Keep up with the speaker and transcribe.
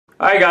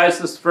Hi guys,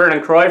 this is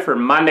Vernon Croy for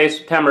Monday,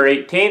 September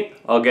 18th.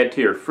 I'll get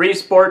to your free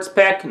sports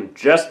pick in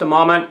just a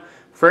moment.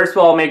 First of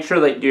all, make sure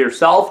that you do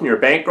yourself and your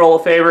bankroll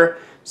a favor.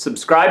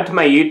 Subscribe to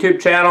my YouTube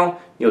channel.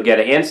 You'll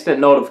get an instant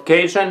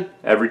notification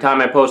every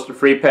time I post a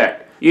free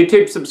pick.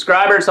 YouTube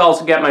subscribers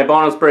also get my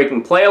bonus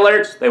breaking play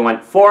alerts. They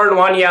went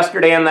 4-1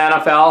 yesterday in the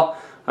NFL.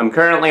 I'm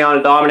currently on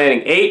a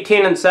dominating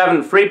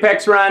 18-7 free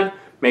picks run.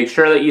 Make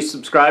sure that you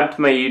subscribe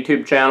to my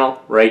YouTube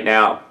channel right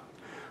now.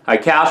 I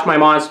cashed my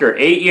monster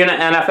 8-unit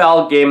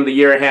NFL Game of the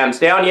Year hands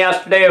down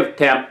yesterday of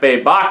Tampa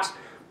Bay Bucks,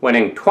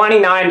 winning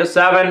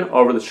 29-7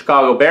 over the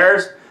Chicago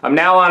Bears. I'm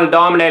now on a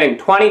dominating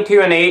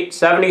 22-8,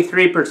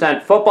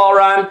 73% football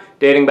run,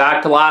 dating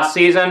back to last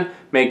season,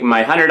 making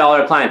my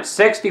 $100 client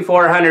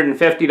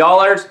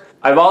 $6,450.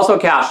 I've also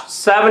cashed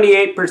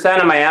 78%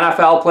 of my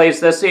NFL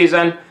plays this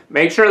season.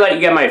 Make sure that you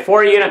get my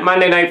 4-unit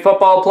Monday Night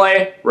Football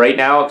play right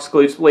now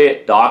exclusively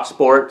at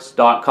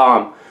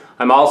DocSports.com.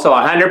 I'm also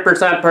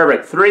 100%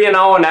 perfect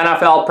 3-0 in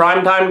NFL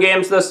primetime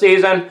games this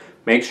season.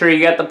 Make sure you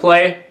get the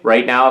play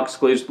right now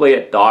exclusively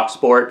at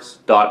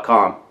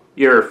DocSports.com.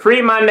 Your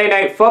free Monday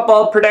Night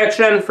Football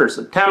prediction for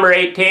September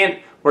 18th.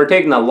 We're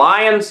taking the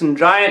Lions and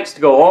Giants to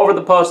go over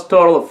the post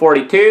total of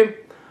 42.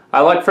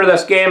 I look for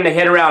this game to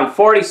hit around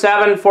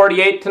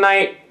 47-48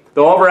 tonight.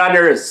 The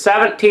over-under is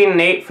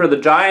 17-8 for the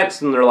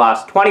Giants in their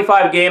last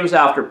 25 games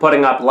after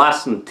putting up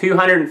less than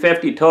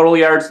 250 total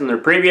yards in their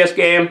previous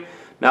game.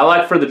 Now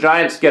look for the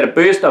Giants to get a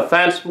boost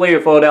offensively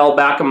with Odell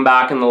Beckham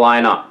back in the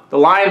lineup. The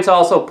Lions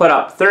also put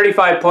up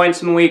 35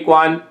 points in Week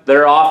 1.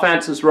 Their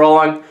offense is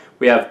rolling.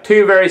 We have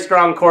two very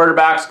strong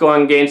quarterbacks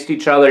going against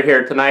each other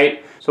here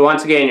tonight. So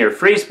once again, your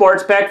free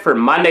sports pick for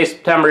Monday,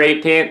 September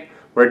 18th.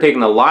 We're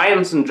taking the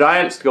Lions and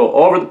Giants to go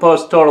over the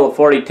post total of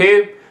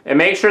 42. And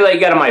make sure that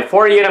you get on my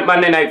 4-unit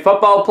Monday Night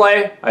Football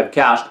play. I've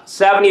cashed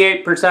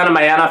 78% of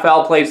my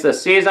NFL plays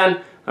this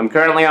season. I'm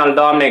currently on a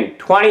dominating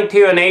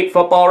 22-8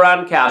 football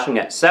run, cashing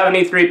at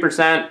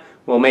 73%,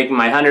 while making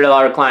my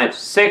 $100 client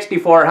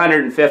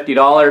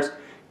 $6,450.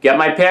 Get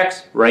my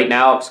picks right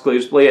now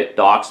exclusively at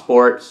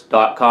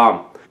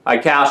DocSports.com. I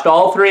cashed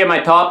all 3 of my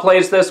top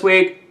plays this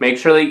week. Make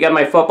sure that you get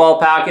my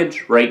football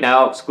package right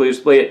now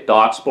exclusively at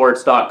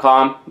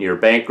DocSports.com. Your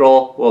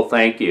bankroll will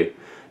thank you.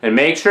 And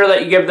make sure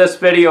that you give this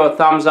video a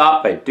thumbs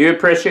up. I do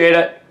appreciate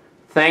it.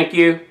 Thank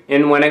you.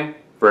 In winning,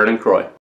 Vernon Croy.